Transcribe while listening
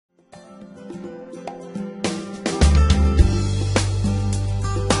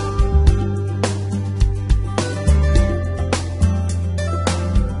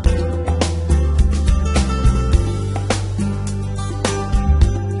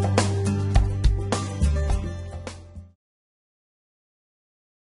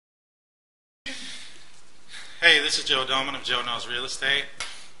Hey, this is Joe Doman of Joe Knows Real Estate,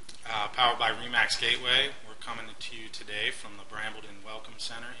 powered by Remax Gateway. We're coming to you today from the Brambleton Welcome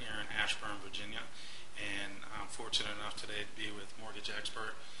Center here in Ashburn, Virginia. And I'm fortunate enough today to be with mortgage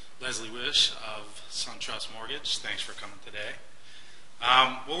expert Leslie Wish of SunTrust Mortgage. Thanks for coming today.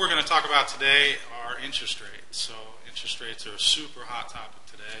 What we're going to talk about today are interest rates. So interest rates are a super hot topic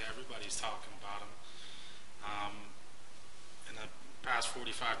today. Everybody's talking about them. In the past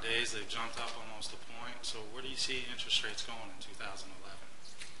 45 days, they've jumped up almost a point. So where do you see interest rates going in 2011?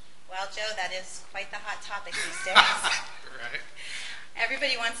 Well, Joe, that is quite the hot topic these days. Right.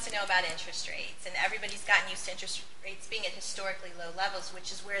 Everybody wants to know about interest rates, and everybody's gotten used to interest rates being at historically low levels,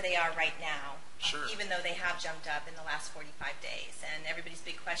 which is where they are right now, Sure. even though they have jumped up in the last 45 days. And everybody's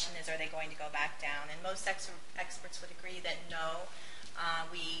big question is, are they going to go back down? And most experts would agree that no.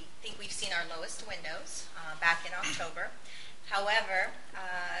 We think we've seen our lowest windows back in October. However,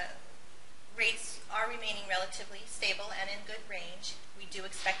 rates are remaining relatively stable and in good range. We do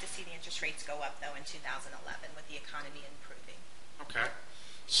expect to see the interest rates go up, though, in 2011 with the economy improving. Okay.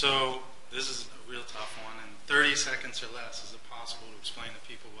 So this is a real tough one. In 30 seconds or less, is it possible to explain to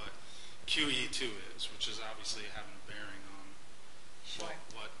people what QE2 is, which is obviously having a bearing on Sure.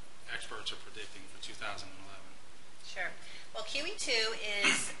 what experts are predicting for 2011? Sure. Well, QE2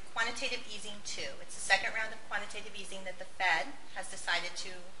 is quantitative easing 2. It's the second round of quantitative easing that the Fed has decided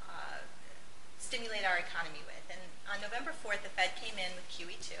to stimulate our economy with. And on November 4th, the Fed came in with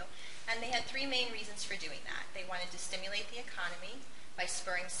QE2, and they had three main reasons for doing that. They wanted to stimulate the economy by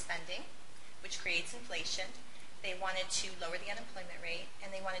spurring spending, which creates inflation. They wanted to lower the unemployment rate,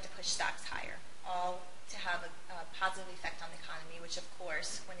 and they wanted to push stocks higher, all to have a positive effect on the economy, which, of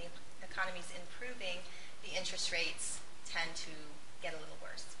course, when the economy is improving, the interest rates tend to get a little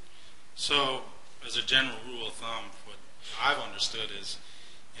worse. So, as a general rule of thumb, what I've understood is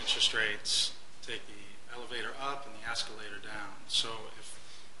interest rates take the elevator up and the escalator down. So if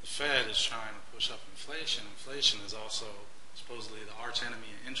the Fed is trying to push up inflation, inflation is also supposedly the arch enemy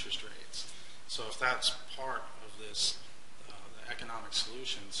of interest rates. So if that's part of this, the economic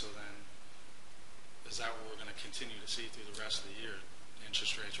solution, so then is that what we're going to continue to see through the rest of the year,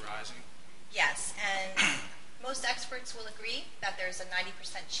 interest rates rising? Yes, and most experts will agree that there's a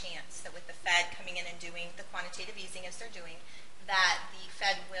 90% chance that with the Fed coming in and doing the quantitative easing as they're doing, that the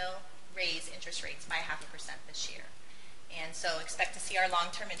Fed will raise interest rates by 0.5% this year. And so expect to see our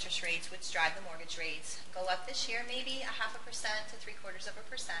long-term interest rates, which drive the mortgage rates, go up this year, maybe 0.5% to 0.75%.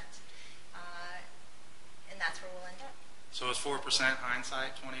 And that's where we'll end up. So is 4%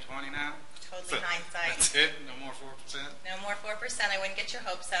 hindsight 2020 now? Totally hindsight. That's it? No more 4%? No more 4%. I wouldn't get your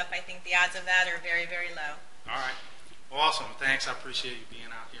hopes up. I think the odds of that are very, very low. All right. Well, awesome. Thanks. I appreciate you being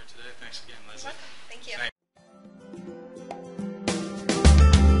out here today. Thanks again, Leslie. You're welcome. Thank you. Thanks.